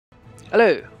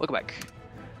Hello, welcome back.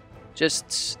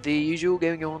 Just the usual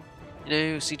going on. You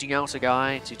know, sieging out a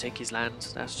guy to take his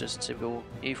land. That's just typical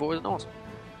E4, is it not?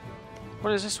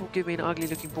 What is this? Will give me an ugly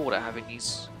looking border having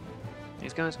these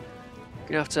guys.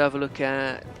 Gonna have to have a look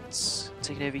at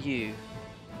taking over you.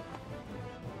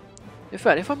 In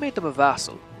fact, if I made them a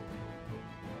vassal,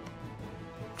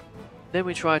 then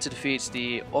we try to defeat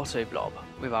the Otto blob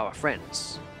with our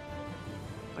friends.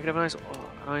 I could have a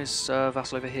nice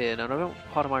vassal over here. No, they're not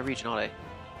part of my region, are they?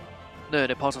 No,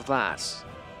 they're part of that.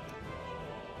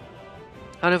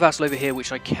 And a vassal over here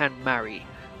which I can marry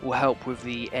will help with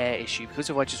the heir issue, because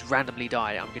if I just randomly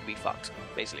die, I'm going to be fucked,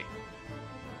 basically.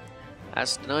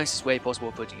 That's the nicest way possible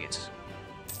of putting it.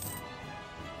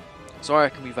 So I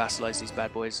reckon we vassalize these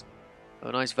bad boys.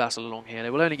 A nice vassal along here. They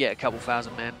will only get a couple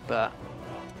thousand men, but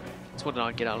it's more than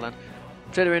I can get out of land.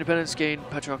 Trader independence, gain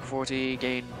patriarchal authority,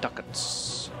 gain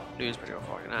ducats. Lose patriarchal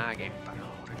authority. Nah, gain patriarchal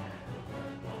authority.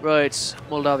 Right,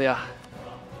 Moldavia.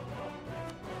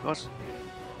 What?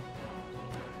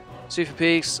 Sue for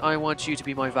peace, I want you to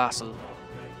be my vassal.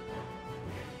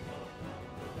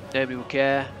 Nobody will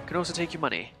care. Can also take your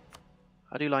money.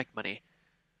 I do like money.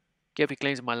 Get up your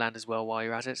claims on my land as well while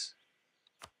you're at it.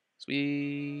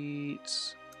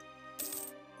 Sweet.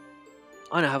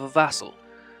 I now have a vassal.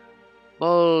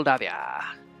 Moldavia.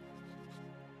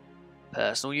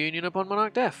 Personal union upon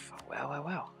monarch death. Well, well,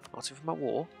 well. Not even my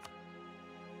war.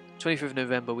 25th of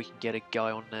November, we can get a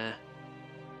guy on there.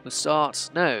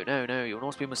 Musart. No, no, no. You'll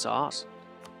not be Musart.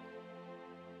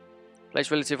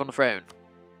 Place relative on the throne.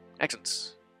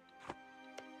 Excellent.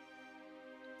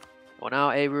 Or now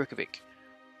a Rurikovich.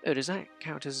 Oh, does that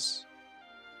count as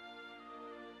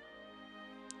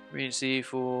Regency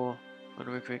for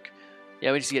Rurikovich?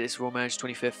 Yeah, we need to get this royal marriage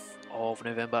 25th of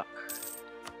November.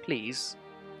 Please.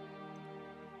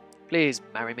 Please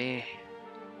marry me.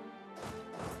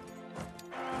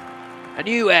 A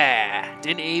new heir!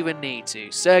 Didn't even need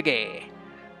to. Sergei.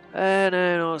 No,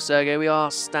 not Sergei. We are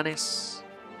Stanis.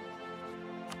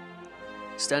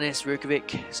 Stanis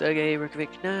Rurikovich. Sergei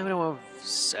Rurikovich. No, we don't want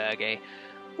Sergei.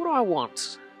 What do I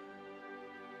want?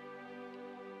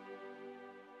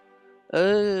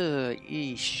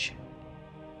 Eesh.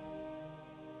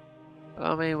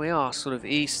 I mean, we are sort of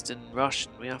Eastern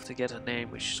Russian. We have to get a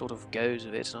name which sort of goes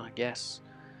with it, I guess.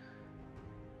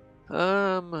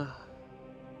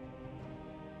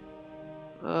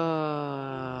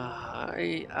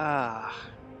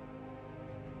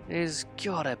 There's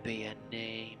gotta be a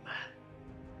name.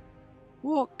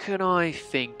 What can I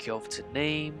think of to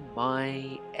name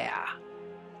my heir?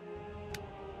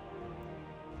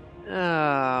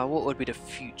 What would be the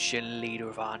future leader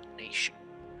of our nation?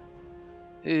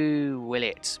 Who will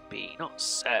it be? Not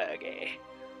Sergei.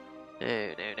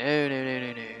 No, no, no, no, no,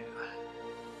 no,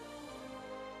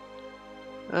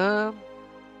 no.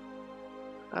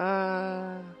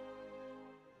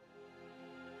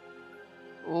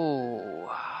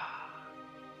 Oh.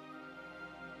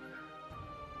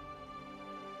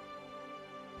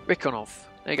 Rikonov.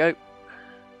 There you go.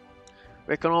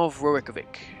 Rikonov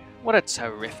Rurikovich. What a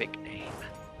terrific name.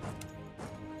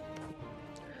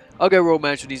 I'll go royal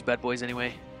marriage with these bad boys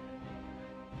anyway.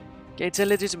 Gain 10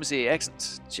 legitimacy.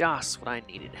 Excellent. Just what I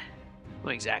needed.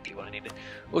 Not exactly what I needed.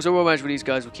 Also, royal marriage with these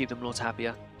guys will keep them lots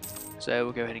happier. So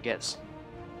we'll go ahead and get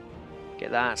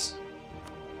that.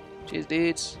 Cheers,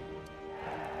 dudes.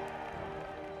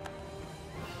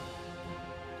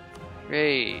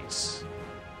 Great.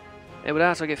 And with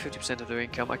that, I get 50% of their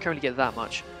income. I currently get that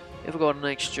much. If I got an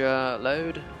extra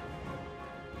load,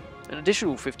 an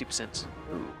additional 50%.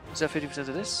 Ooh, is that 50%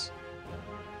 of this?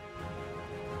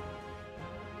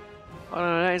 I don't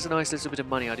know, that is a nice little bit of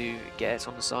money I do get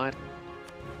on the side.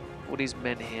 All these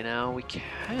men here now, we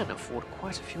can afford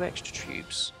quite a few extra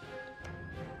troops.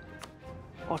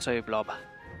 Otto blob.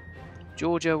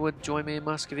 Georgia would join me in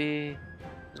Muscovy.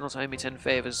 Does not owe me 10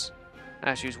 favours.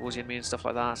 Attitudes towards the enemy and stuff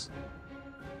like that.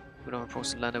 We don't have a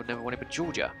Protestant land I would never want it, but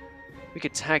Georgia. We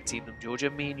could tag team them, Georgia.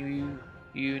 Me and you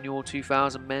and your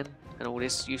 2,000 men, and all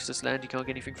this useless land you can't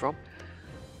get anything from.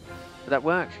 Would that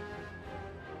work?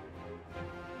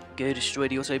 Go destroy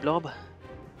the Otto blob.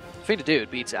 The thing to do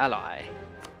would be to ally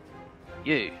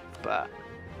you, but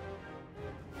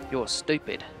you're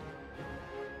stupid.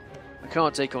 I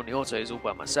can't take on the Ottos all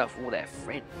by myself, all their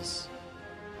friends.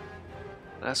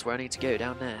 That's where I need to go,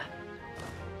 down there.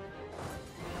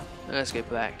 Let's go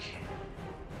back.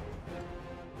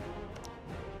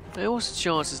 Now, what's the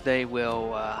chances they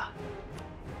will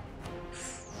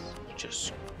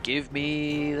just give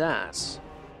me that?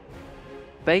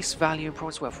 Base value and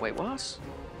promise wealth. Wait, what?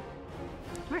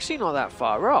 I'm actually not that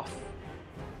far off.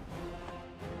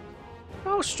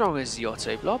 How strong is the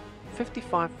Otto blob?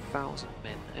 55,000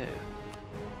 men. Oh.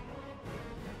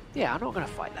 Yeah, I'm not going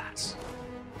to fight that.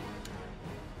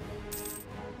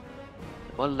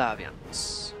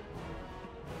 Moldavians.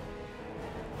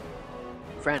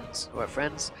 Friends. Alright,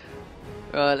 friends.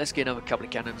 Let's get another couple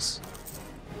of cannons.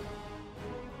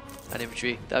 And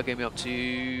infantry. That'll get me up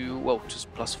to, well,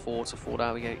 just +4 to 4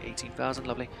 now. We get 18,000.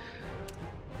 Lovely.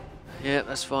 Yeah,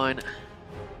 that's fine.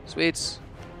 Swedes.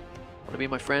 Want to be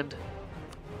my friend?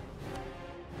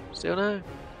 Still no?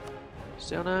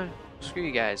 Still no? Screw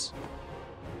you guys.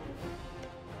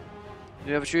 Do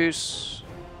you have a truce?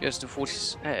 Yes, to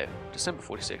 40. Oh, December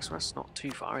 46. Well, that's not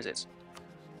too far, is it?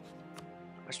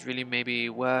 I should really maybe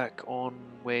work on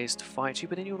ways to fight you,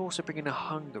 but then you would also bring in a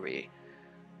Hungary.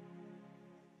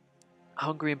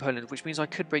 Hungary and Poland, which means I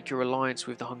could break your alliance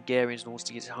with the Hungarians in order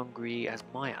to get Hungary as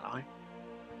my ally.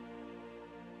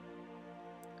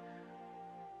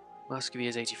 Muscovy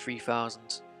has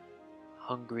 83,000.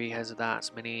 Hungary has that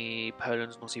many.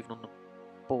 Poland's not even on the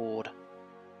board.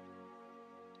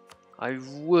 I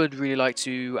would really like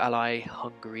to ally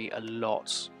Hungary a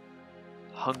lot.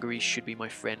 Hungary should be my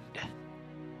friend.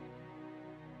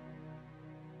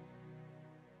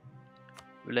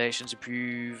 Relations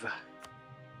improve.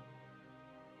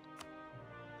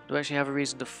 Do I actually have a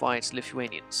reason to fight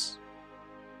Lithuanians?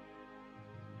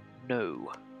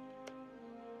 No.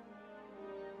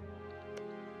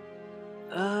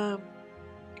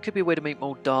 It could be a way to make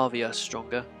Moldavia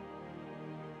stronger.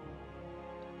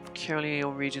 Currently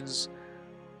on regions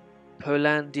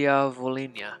Polandia,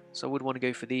 Volhynia. So I would want to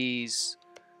go for these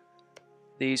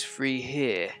three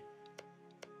here.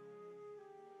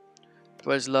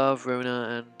 Breslav,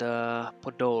 Rona and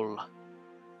Podol.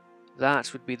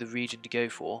 That would be the region to go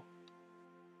for.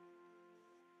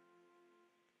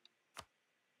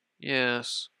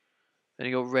 Yes. Then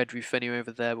you got Red Ruthenia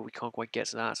over there, but we can't quite get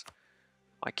to that.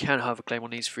 I can have a claim on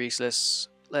these three, so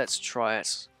let's try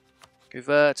it.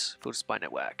 Convert, build a spy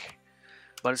network.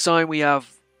 By the time we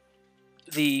have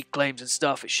the claims and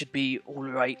stuff, it should be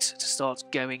alright to start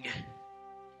going.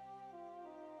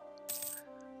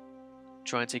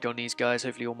 Try and take on these guys.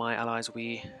 Hopefully all my allies will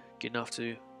be good enough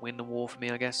to win the war for me,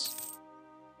 I guess.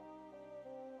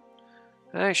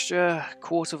 An extra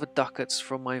quarter of a ducats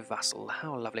from my vassal.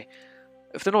 How lovely.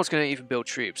 If they're not going to even build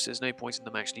troops, there's no point in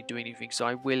them actually doing anything, so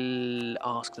I will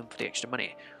ask them for the extra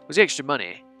money. Because the extra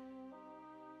money...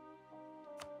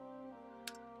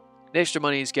 The extra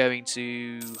money is going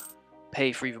to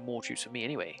pay for even more troops for me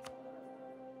anyway.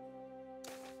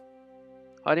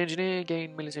 Hide engineer,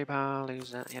 gain military power,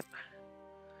 lose that, yep.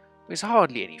 It's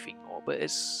hardly anything more, but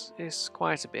it's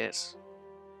quite a bit.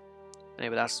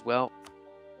 Maybe that as well.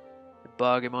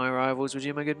 Embargo my rivals, would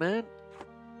you, my good man?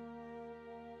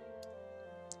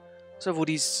 So all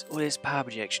this power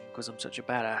projection because I'm such a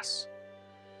badass.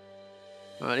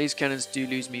 Alright, these cannons do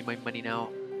lose me my money now.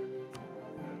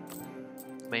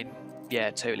 I mean, yeah,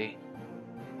 totally.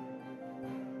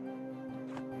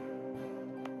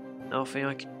 Nothing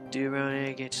I can do around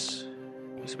here, get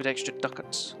a bit extra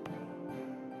ducats.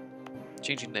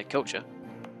 Changing their culture,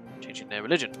 changing their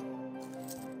religion.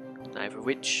 Neither of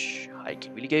which I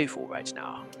can really go for right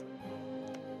now.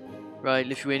 Right,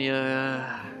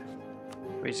 Lithuania.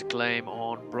 Raise a claim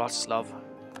on Bratislav.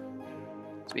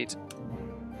 Sweet.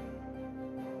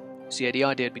 So yeah, the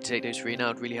idea would be to take those three, and that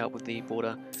would really help with the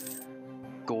border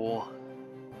gore,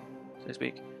 so to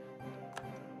speak.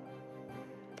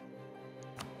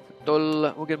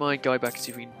 We'll get my guy back and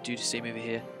see if we can do the same over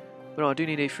here. But no, I do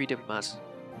need a free diplomat.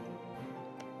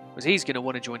 Because he's going to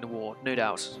want to join the war, no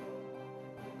doubt.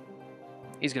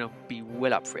 He's going to be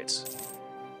well up for it.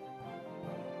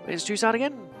 Where's truce out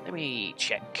again? Let me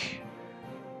check.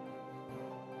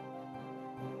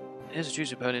 Here's a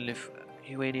truce with Poland,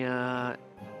 Lithuania,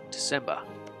 December.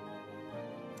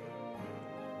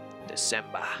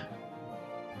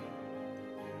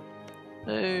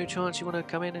 No chance you want to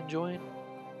come in and join?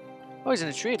 Oh, he's in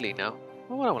a trade league now.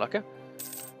 Oh, well, Lucker.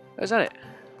 Is that it?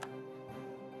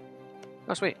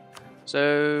 Oh, sweet.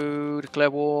 So, declare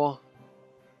war.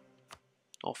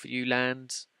 Offer you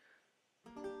land.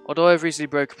 Odoyev recently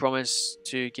broke a promise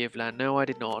to give land. No, I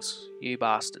did not. You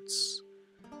bastards.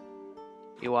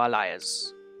 You are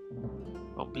liars.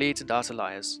 Complete and utter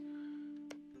liars.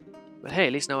 But hey,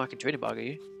 at least now I can trade embargo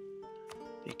you.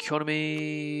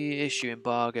 Economy, issue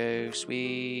embargo,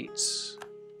 sweet.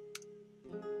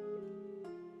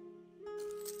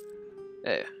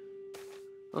 There.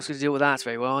 Not going to deal with that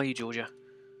very well, are you, Georgia?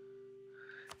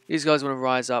 These guys want to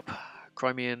rise up.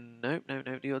 Crimean, no.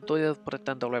 The Odoyev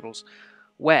Protestant rebels.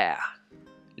 Where?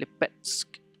 Lipetsk.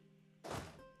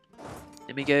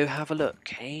 Let me go have a look,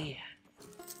 hey?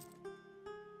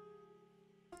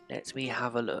 Let me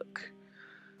have a look.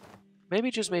 Maybe,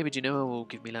 just maybe, Genoa will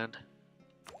give me land.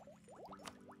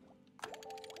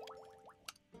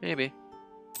 Maybe.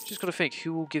 Just gotta think,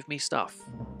 who will give me stuff?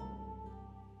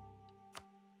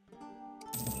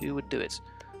 Who would do it?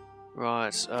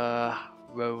 Right,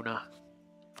 Rona.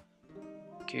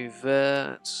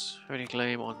 Convert. Only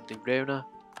claim on the Rona.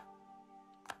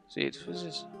 See, it was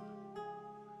this.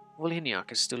 Volhynia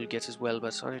can still get as well,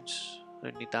 but I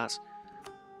don't need that.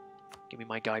 Give me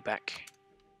my guy back.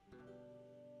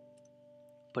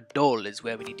 Podol is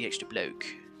where we need the extra bloke.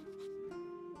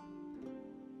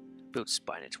 Build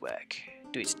spy network.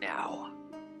 Do it now.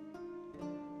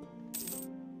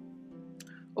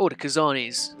 Oh, the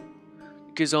Kazanis.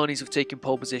 The Kazanis have taken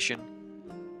pole position.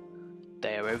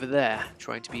 They are over there,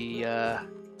 trying to be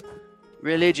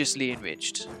religiously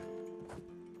enriched.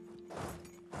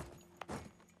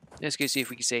 Let's go see if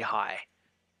we can say hi.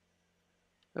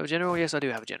 Oh, general? Yes, I do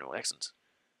have a general. Excellent.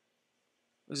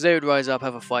 If they would rise up,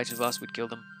 have a fight with us, we'd kill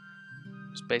them.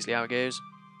 That's basically how it goes.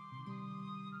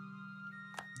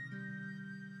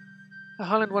 A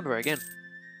Highland Wanderer again.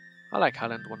 I like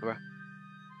Highland Wanderer.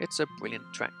 It's a brilliant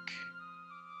track.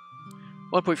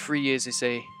 1.3 years, they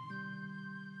say.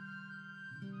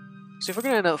 So if we're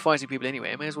going to end up fighting people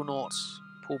anyway, I may as well not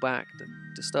pull back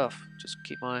the stuff. Just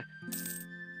keep my...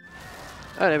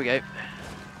 Oh, there we go.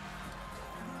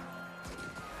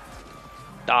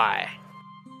 Die.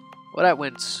 Well, that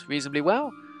went reasonably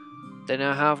well. They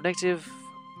now have negative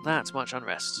that much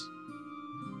unrest.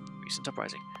 Recent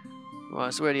uprising.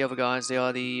 Right, so where are the other guys? They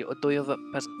are the Odoyev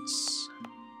peasants.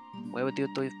 Where would the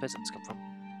Odoyev peasants come from?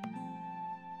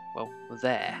 Well,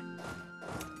 there.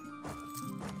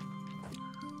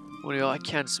 Well, I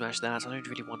can smash that. I don't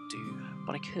really want to,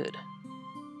 but I could.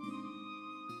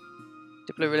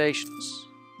 Diplo relations.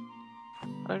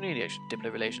 I don't need extra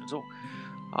Diplo relations. Oh,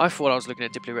 I thought I was looking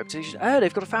at Diplo reputation. Oh,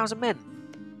 they've got 1,000 men.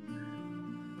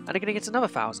 And they're going to get another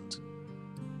 1,000.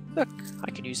 Look,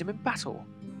 I can use them in battle.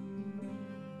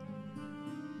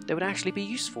 They would actually be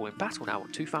useful in battle now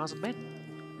with 2,000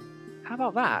 men. How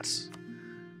about that?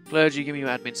 Clergy, give me your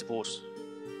admin support.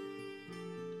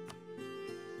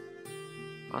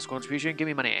 Ask contribution, give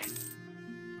me money.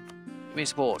 Give me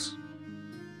support.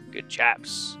 Good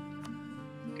chaps.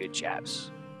 Good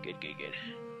chaps. Good, good, good.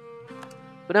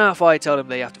 But now if I tell them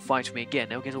they have to fight for me again,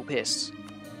 they'll get all pissed.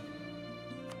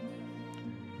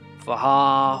 For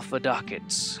half a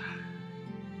ducat.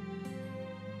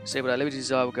 Say what I liberty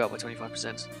desire will go up by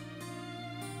 25%.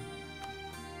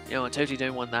 You know, I totally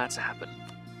don't want that to happen.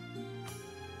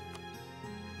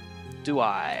 Do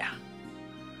I?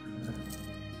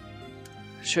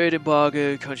 Trade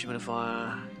embargo, country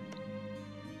modifier.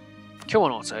 Come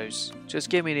on, Ottos. Just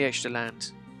give me the extra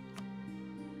land.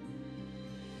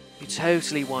 You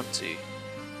totally want to.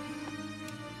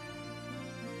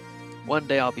 One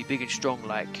day I'll be big and strong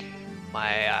like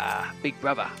my big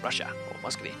brother, Russia, or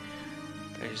Muscovy.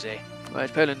 As you say.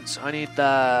 Right, Poland, I need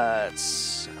that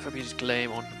from you to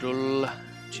claim on Padul.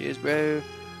 Cheers, bro.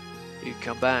 You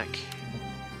come back.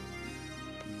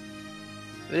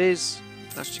 It is.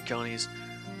 That's Chicani's.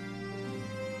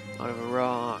 Out of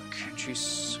Iraq.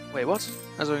 Truce. Wait, what?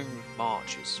 As in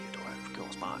March is of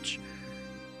course, March.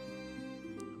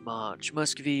 March.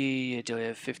 Muscovy, do I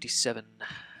have 57?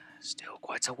 Still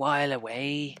quite a while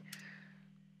away.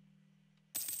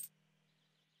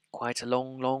 Quite a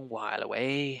long, long while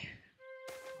away.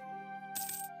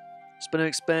 It's no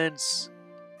expense.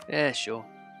 Yeah, sure.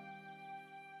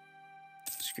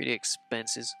 Screw the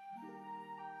expenses.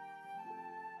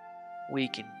 We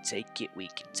can take it, we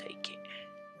can take it.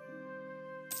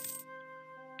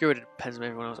 Get rid of the depends on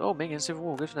everyone else. Oh, Ming and Civil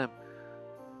War, good for them.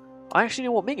 I actually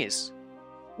know what Ming is.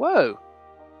 Whoa!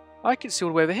 I can see all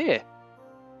the way over here.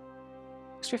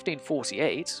 It's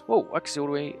 1548. Whoa, I can see all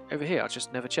the way over here. I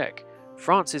just never check.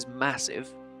 France is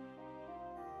massive.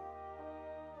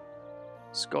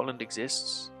 Scotland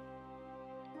exists.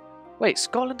 Wait,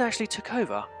 Scotland actually took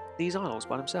over these isles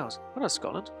by themselves. What is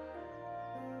Scotland?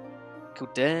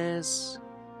 Kildare's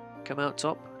come out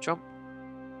top. Trump.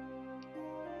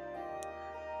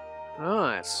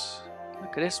 Alright.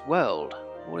 Look at this world.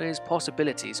 All these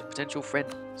possibilities of potential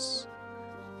friends.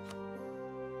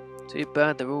 Too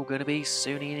bad they're all going to be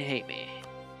Sunni and hate me.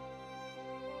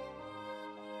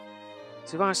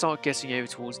 So if I start getting over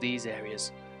towards these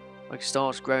areas, I can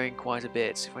start growing quite a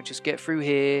bit. If I just get through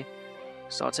here,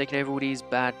 start taking over all these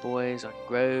bad boys, I can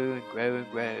grow and grow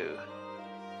and grow.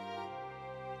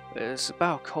 But it's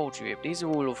about culture. These are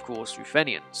all, of course,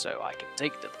 Ruthenian, so I can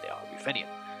take them. They are Ruthenian.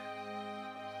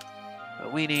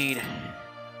 But we need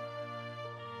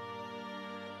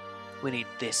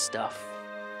this stuff.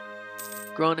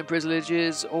 Granting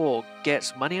privileges or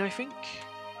get money, I think.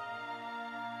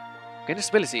 Gain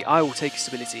stability. I will take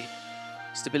stability.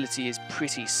 Stability is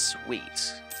pretty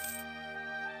sweet.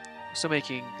 I'm still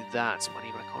making that money,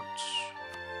 but I can't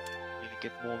really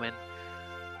get more men.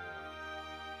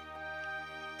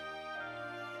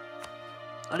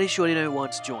 I did surely know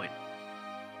want to join.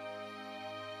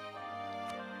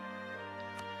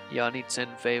 Yeah, I need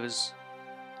 10 favours.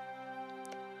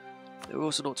 They're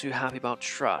also not too happy about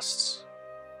trusts.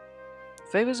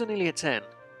 Favours are nearly at 10.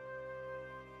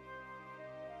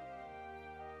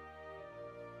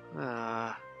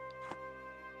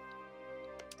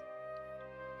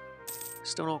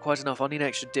 Still not quite enough. I'll need an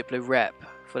extra Diplo rep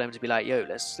for them to be like, yo,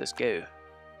 let's go.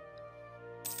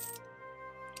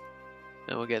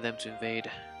 And we'll get them to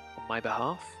invade on my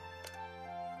behalf.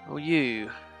 Oh, you,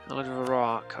 Island of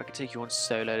Iraq. I can take you on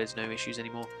solo. There's no issues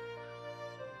anymore.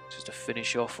 Just to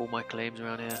finish off all my claims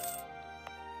around here.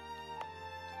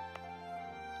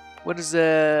 When does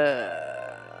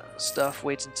the stuff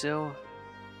wait until?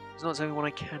 It's not telling me when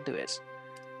I can do it.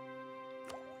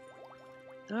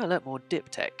 Ah, look, more dip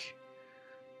tech.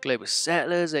 Global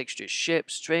settlers, extra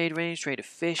ships, trade range, trade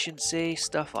efficiency,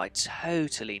 stuff I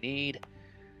totally need.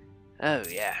 Oh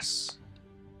yes.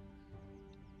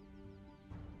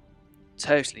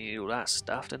 Totally need all that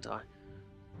stuff, don't I?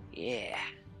 Yeah.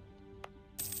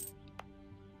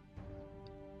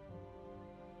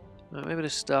 Well, maybe the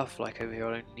stuff like over here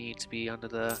I don't need to be under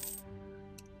the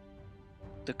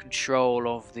control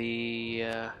of the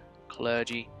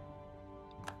clergy.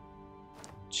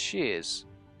 Cheers.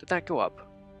 Did that go up?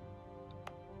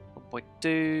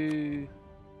 1.2.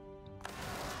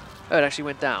 Oh, it actually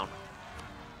went down.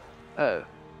 Oh.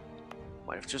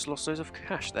 Might have just lost loads of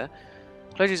cash there.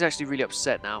 Clergy's actually really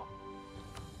upset now.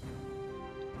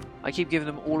 I keep giving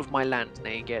them all of my land and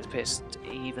they get pissed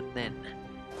even then.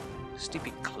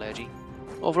 Stupid clergy.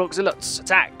 Orthodox zealots,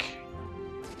 attack!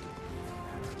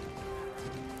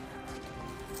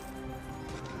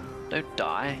 Don't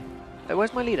die. Oh,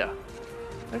 where's my leader?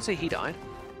 I didn't say he died.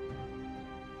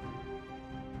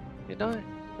 Did he die?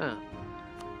 Oh.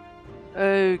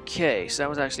 Okay, so that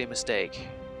was actually a mistake.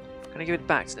 Can I give it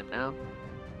back to them now?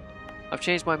 I've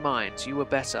changed my mind. You were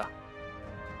better.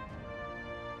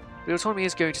 The autonomy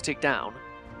is going to tick down.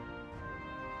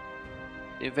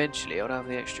 Eventually, I'll have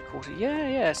the extra quarter.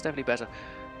 Yeah, it's definitely better.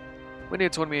 When the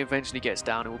autonomy eventually gets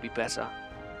down, it will be better.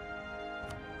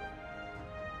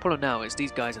 Problem now is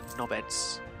these guys are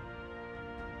knobheads.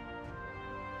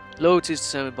 Loyalty is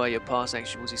determined by your past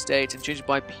actions estate and changed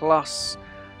by plus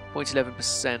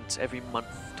 0.11% every month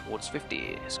towards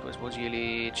 50. I suppose was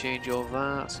yearly change of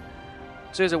that.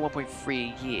 So it's a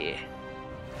 1.3 a year.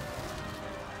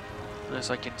 Unless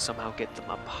I can somehow get them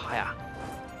up higher.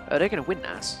 Oh, they're going to win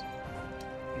that.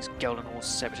 These golden horse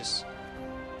separatists.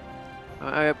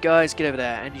 Alright, hurry up guys, get over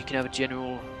there. And you can have a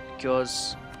general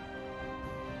because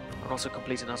I'm also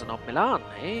completing as an Milan,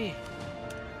 eh?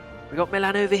 We got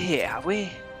Milan over here, have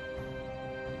we?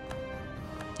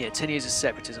 Yeah, 10 years of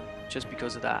separatism just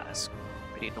because of that. That's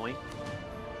pretty annoying.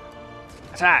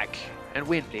 Attack! And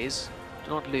win, please.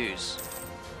 Do not lose.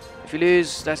 If you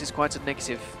lose, that is quite a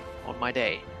negative on my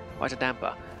day. Quite a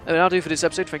damper. And that'll do for this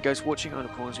episode. Thank you guys for watching. I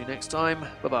look forward to you next time.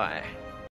 Bye-bye.